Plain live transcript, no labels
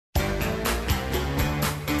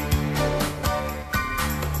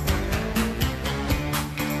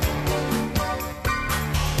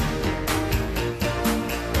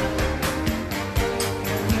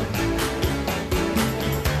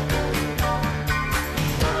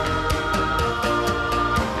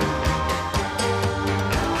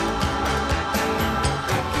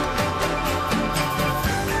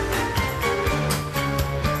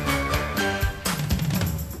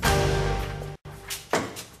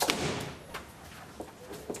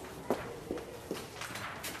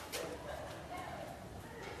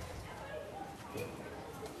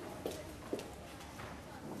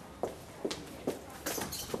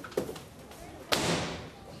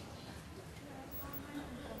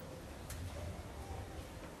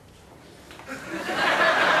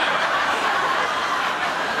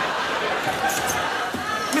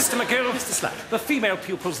Mr. Slack. The female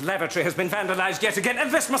pupil's lavatory has been vandalised yet again,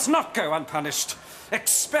 and this must not go unpunished.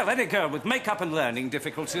 Expel any girl with makeup and learning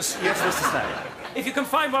difficulties. Yes, Mr. Slack. If you can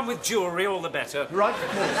find one with jewellery, all the better. Right, of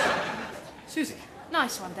course. Susie.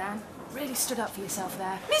 Nice one, Dan. Really stood up for yourself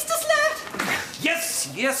there. Mr. Slat!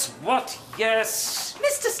 Yes, what? Yes.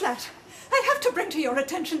 Mr. Slat, I have to bring to your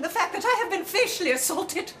attention the fact that I have been facially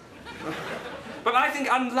assaulted. But I think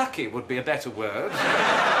unlucky would be a better word.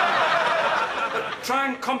 But try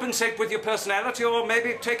and compensate with your personality, or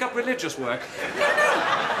maybe take up religious work. No.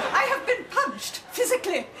 I have been punched,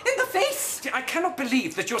 physically, in the face. I cannot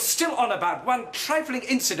believe that you're still on about one trifling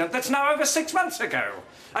incident that's now over 6 months ago.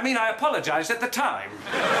 I mean, I apologised at the time.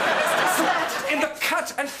 Mr. Slat! In the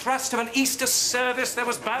cut and thrust of an Easter service, there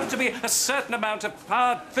was bound to be a certain amount of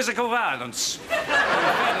hard physical violence. In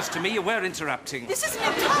fairness to me, you were interrupting. This is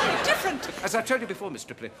entirely different. As I've told you before, Miss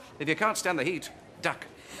Tripley, if you can't stand the heat, duck.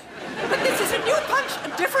 But this is a new punch, a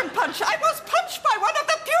different punch. I was punched by one of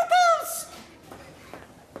the pupils!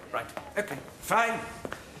 Right, OK, fine.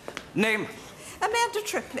 Name? Amanda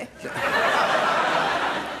Tripley.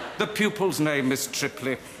 The pupil's name, Miss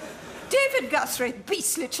Tripley. David Guthrie,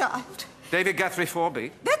 beastly child. David Guthrie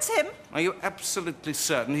 4B? That's him. Are you absolutely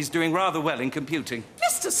certain he's doing rather well in computing?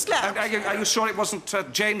 Mr. Slat. Are you sure it wasn't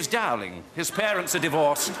James Dowling? His parents are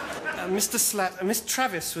divorced. Mr. Slat, Miss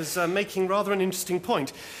Travis was making rather an interesting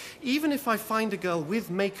point. Even if I find a girl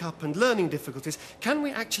with makeup and learning difficulties, can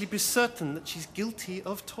we actually be certain that she's guilty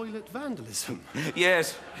of toilet vandalism?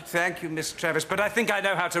 Yes, thank you, Miss Travis, but I think I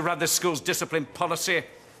know how to run this school's discipline policy.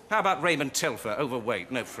 How about Raymond Telfer,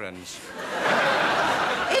 overweight, no friends?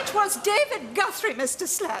 It was David Guthrie, Mr.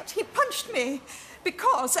 Slat. He punched me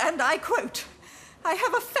because, and I quote, I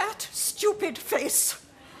have a fat, stupid face.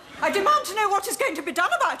 I demand to know what is going to be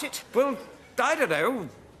done about it. Well, I don't know.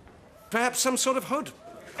 Perhaps some sort of hood.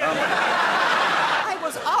 I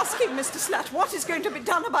was asking, Mr. Slat, what is going to be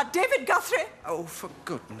done about David Guthrie? Oh, for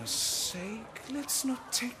goodness sake, let's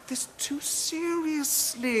not take this too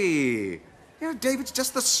seriously. You know, David's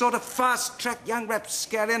just the sort of fast-track young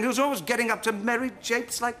rapscallion who's always getting up to merry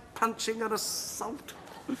japes like punching and assault.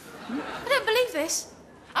 I don't believe this.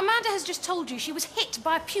 Amanda has just told you she was hit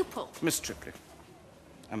by a pupil. Miss Tripley,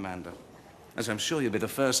 Amanda, as I'm sure you'll be the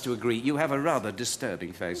first to agree, you have a rather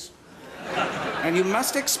disturbing face. And you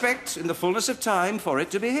must expect, in the fullness of time, for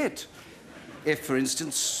it to be hit. If, for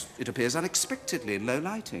instance, it appears unexpectedly in low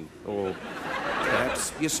lighting. Or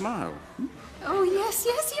perhaps you smile. Oh, yes,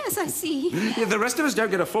 I see. Yeah, the rest of us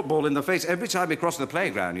don't get a football in the face every time we cross the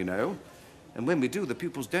playground, you know. And when we do, the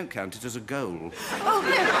pupils don't count it as a goal. Oh,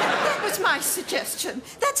 no, that was my suggestion.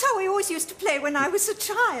 That's how we always used to play when I was a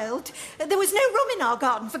child. There was no room in our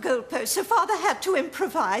garden for goalposts, so Father had to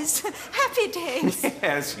improvise. Happy days.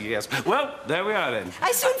 Yes. Well, there we are, then.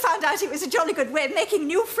 I soon found out it was a jolly good way of making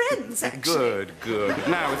new friends, actually. Good.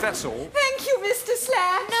 Now, if that's all... Thank you, Mr.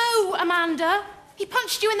 Slack. No, Amanda. He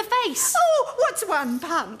punched you in the face. Oh, what's one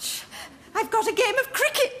punch? I've got a game of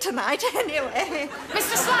cricket tonight, anyway.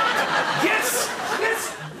 Mr. Slack! Yes!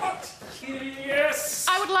 What? Yes!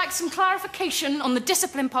 I would like some clarification on the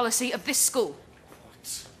discipline policy of this school.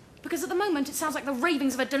 What? Because at the moment, it sounds like the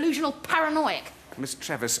ravings of a delusional paranoiac. Miss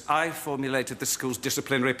Travis, I formulated the school's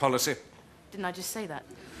disciplinary policy. Didn't I just say that?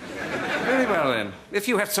 Very well, then. If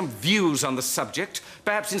you have some views on the subject,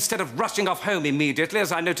 perhaps instead of rushing off home immediately,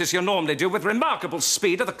 as I notice you normally do with remarkable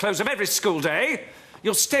speed at the close of every school day,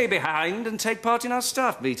 you'll stay behind and take part in our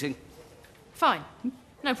staff meeting. Fine.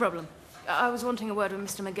 No problem. I was wanting a word with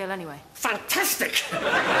Mr. McGill anyway. Fantastic!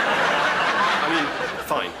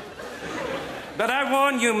 Fine. But I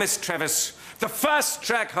warn you, Miss Travis, the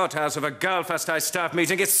fast-track hothouse of a Galfast High staff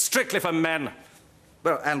meeting is strictly for men.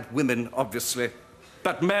 Well, and women, obviously.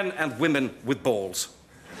 But men and women with balls.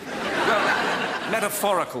 Well,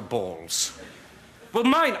 metaphorical balls. Well,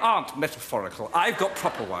 mine aren't metaphorical. I've got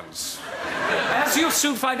proper ones. As you'll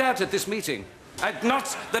soon find out at this meeting.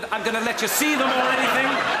 Not that I'm going to let you see them or anything.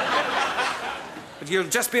 But you'll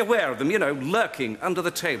just be aware of them, you know, lurking under the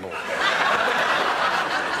table. Look,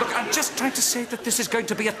 I'm just trying to say that this is going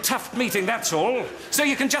to be a tough meeting, that's all. So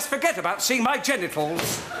you can just forget about seeing my genitals.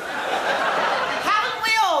 Haven't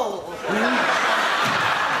we all?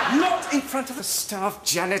 Not in front of the staff,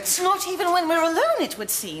 Janet. Not even when we're alone, it would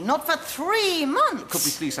seem. Not for 3 months. Could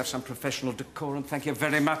we please have some professional decorum? Thank you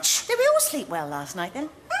very much. Did we all sleep well last night, then?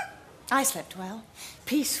 I slept well.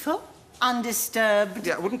 Peaceful. Undisturbed.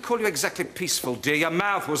 Yeah, I wouldn't call you exactly peaceful, dear. Your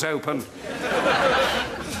mouth was open.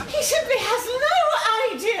 He simply has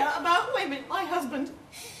no idea about women, my husband.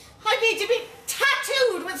 I need to be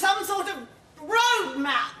tattooed with some sort of road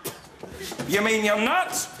map. You mean you're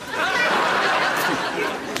not?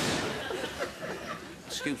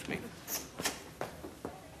 Excuse me.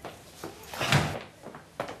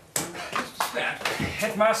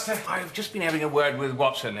 Headmaster? I've just been having a word with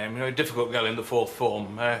what's her name, you know, a difficult girl in the 4th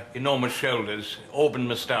form. Enormous shoulders, auburn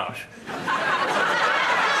moustache.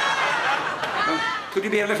 Could you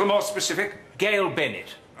be a little more specific? Gail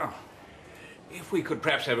Bennett. Oh. If we could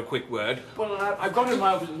perhaps have a quick word. Well, I've got in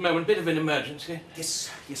my office at the moment, a bit of an emergency. Yes,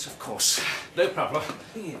 of course. No problem.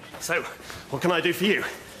 So, what can I do for you?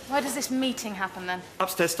 Where does this meeting happen, then?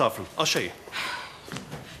 Upstairs staff room. I'll show you.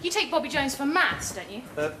 You take Bobby Jones for maths, don't you?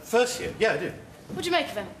 First year? Yeah, I do. What do you make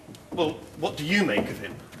of him? Well, what do you make of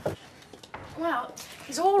him? Well,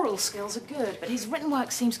 his oral skills are good, but his written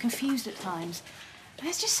work seems confused at times.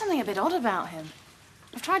 There's just something a bit odd about him.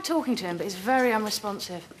 I've tried talking to him, but he's very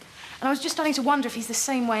unresponsive. And I was just starting to wonder if he's the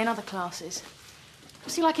same way in other classes.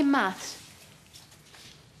 What's he like in maths?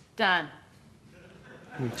 Dan.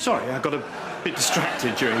 Sorry, I got a bit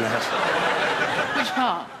distracted during that. Which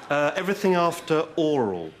part? Everything after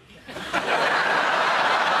oral. The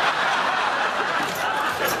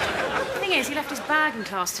thing is, he left his bag in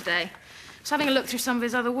class today. I was having a look through some of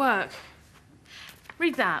his other work.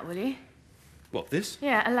 Read that, will you? What, this?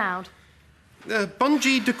 Yeah, aloud.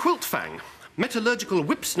 Bungee de Quiltfang. Metallurgical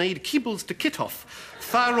whipsnade Keebles de Kitoff.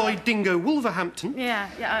 Thyroid dingo Wolverhampton.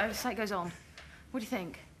 Yeah, so it goes on. What do you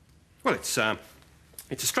think? Well, it's a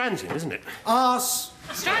Stransian, isn't it? Arse.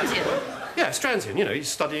 Stransian? Yeah, Stransian. You know, he's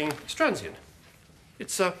studying Stransian.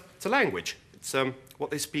 It's a language. It's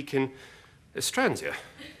what they speak in Stransia.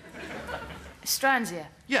 Stransia?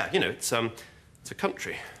 Yeah, you know, it's a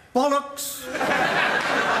country. Bollocks.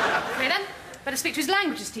 Okay, then. Better speak to his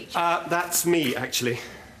languages teacher. That's me, actually.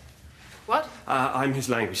 What? I'm his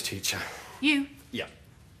language teacher. You? Yeah.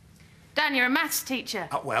 Dan, you're a maths teacher.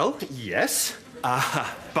 Well, yes.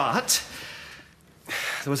 But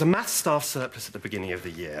there was a maths staff surplus at the beginning of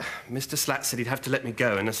the year. Mr. Slatt said he'd have to let me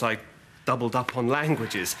go unless I doubled up on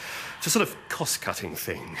languages. It's a sort of cost-cutting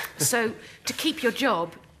thing. So, to keep your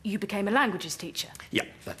job, you became a languages teacher? Yeah,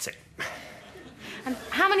 that's it. And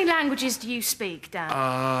how many languages do you speak, Dan?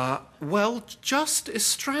 Well, just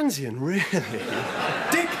Stransian, really.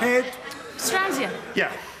 Dickhead. Stransian?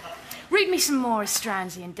 Yeah. Read me some more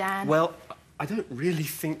Stransian, Dan. Well, I don't really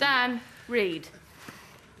think... Dan, read.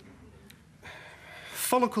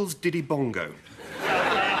 Follicles diddy bongo.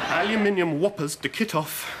 Aluminium whoppers de kit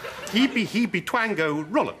off. Heebie twango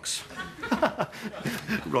rollocks.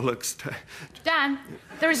 Rollocks. Dan,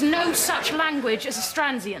 there is no such language as a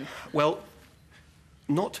Stransian. Well,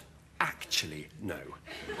 not actually, no.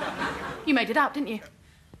 You made it up, didn't you?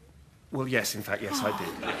 Well, yes, in fact, yes, I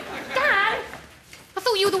did. Dan! I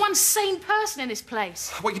thought you were the one sane person in this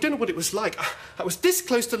place. Well, you don't know what it was like. I was this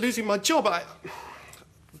close to losing my job. I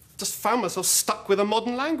just found myself stuck with a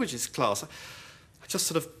modern languages class. I just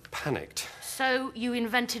sort of panicked. So you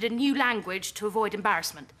invented a new language to avoid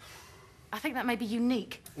embarrassment. I think that may be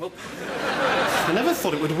unique. Well, I never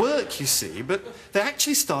thought it would work, you see, but they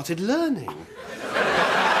actually started learning.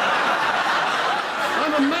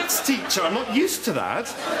 I'm a maths teacher. I'm not used to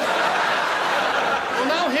that. Well,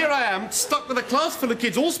 now here I am, stuck with a class full of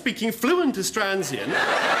kids all speaking fluent Stransian.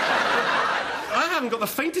 I haven't got the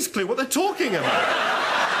faintest clue what they're talking about.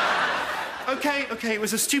 OK, it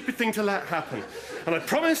was a stupid thing to let happen. And I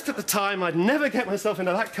promised at the time I'd never get myself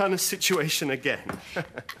into that kind of situation again.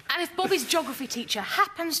 And if Bobby's geography teacher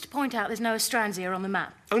happens to point out there's no Stransia on the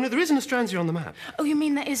map? Oh, no, there isn't a Stransia on the map. Oh, you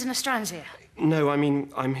mean there is an Stransia? No, I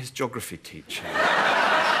mean, I'm his geography teacher.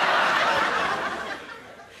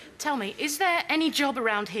 Tell me, is there any job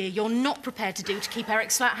around here you're not prepared to do to keep Eric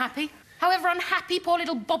Slatt happy? However unhappy poor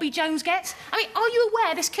little Bobby Jones gets? I mean, are you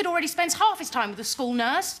aware this kid already spends half his time with the school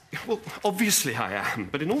nurse? Well, obviously I am,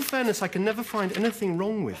 but in all fairness, I can never find anything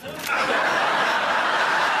wrong with him.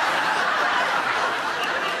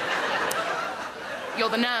 You're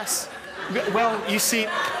the nurse. Well, you see,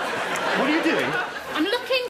 what do you do?